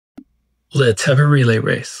Let's have a relay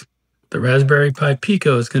race. The Raspberry Pi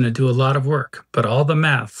Pico is going to do a lot of work, but all the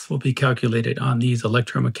maths will be calculated on these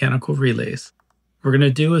electromechanical relays. What we're going to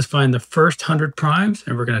do is find the first 100 primes,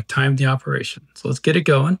 and we're going to time the operation. So let's get it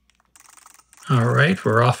going. All right,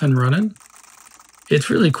 we're off and running. It's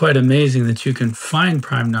really quite amazing that you can find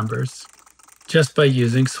prime numbers just by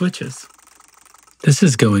using switches. This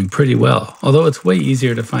is going pretty well, although it's way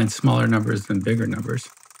easier to find smaller numbers than bigger numbers.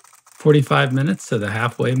 45 minutes to the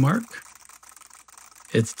halfway mark.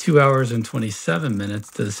 It's 2 hours and 27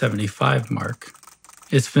 minutes to the 75 mark.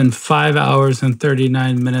 It's been 5 hours and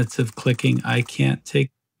 39 minutes of clicking.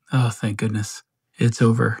 Oh, thank goodness. It's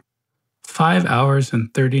over. 5 hours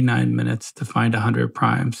and 39 minutes to find 100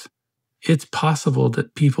 primes. It's possible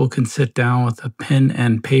that people can sit down with a pen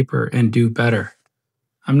and paper and do better.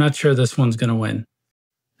 I'm not sure this one's going to win.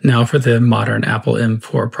 Now for the modern Apple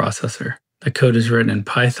M4 processor. The code is written in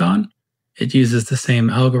Python. It uses the same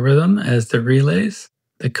algorithm as the relays.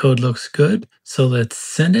 The code looks good, so let's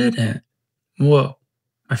send it and whoa,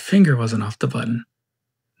 my finger wasn't off the button.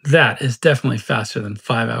 That is definitely faster than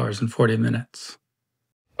 5 hours and 40 minutes.